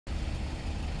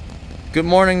Good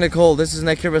morning, Nicole. This is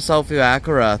Nick here with Southview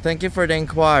Acura. Thank you for the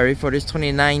inquiry for this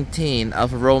 2019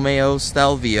 Alfa Romeo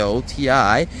Stelvio TI.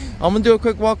 I'm going to do a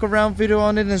quick walk around video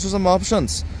on it and show some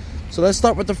options. So let's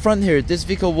start with the front here. This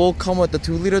vehicle will come with the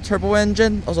 2-liter turbo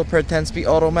engine, also per 10-speed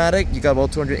automatic. You got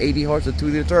about 280 horse with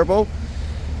 2-liter turbo.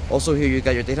 Also here you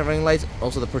got your daytime running lights,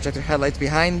 also the projector headlights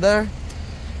behind there.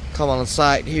 Come on the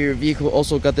side here, your vehicle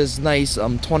also got this nice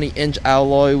 20-inch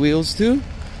alloy wheels too.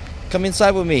 Come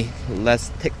inside with me. Let's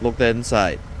take a look at the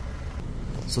inside.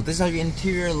 So this is how your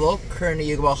interior look. Currently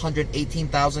you got about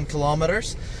 118,000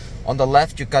 kilometers. On the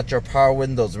left you got your power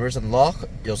windows, reverse and lock.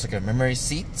 You also got memory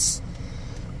seats.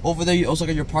 Over there you also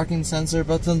got your parking sensor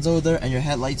buttons over there and your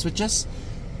headlight switches.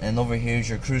 And over here is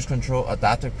your cruise control,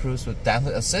 adaptive cruise with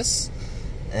downhill assist.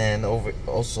 And over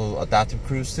also adaptive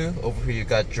cruise too. Over here you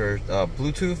got your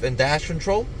Bluetooth and dash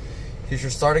control. Here's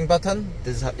your starting button.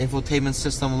 This is how infotainment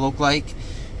system will look like.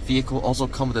 Vehicle also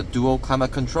comes with a dual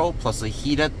climate control plus a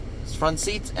heated front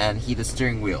seat and heated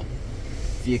steering wheel.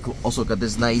 Vehicle also got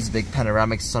this nice big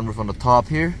panoramic sunroof on the top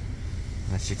here.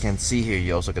 As you can see here,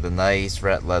 you also got a nice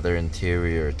red leather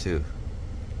interior too.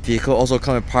 Vehicle also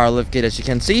comes with power lift gate. As you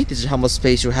can see, this is how much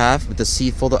space you have with the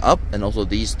seat folded up and also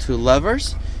these two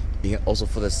levers. You can also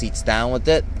fold the seats down with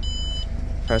it.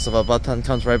 Press of a button,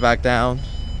 comes right back down.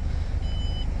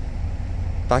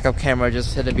 Backup camera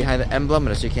just hidden behind the emblem,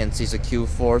 and as you can see it's a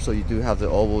Q4, so you do have the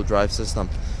all-wheel drive system.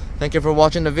 Thank you for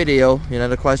watching the video. You know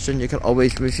the question, you can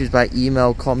always reach us by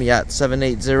email. Call me at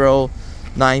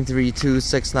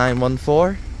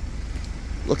 780-932-6914.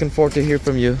 Looking forward to hear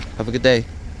from you. Have a good day.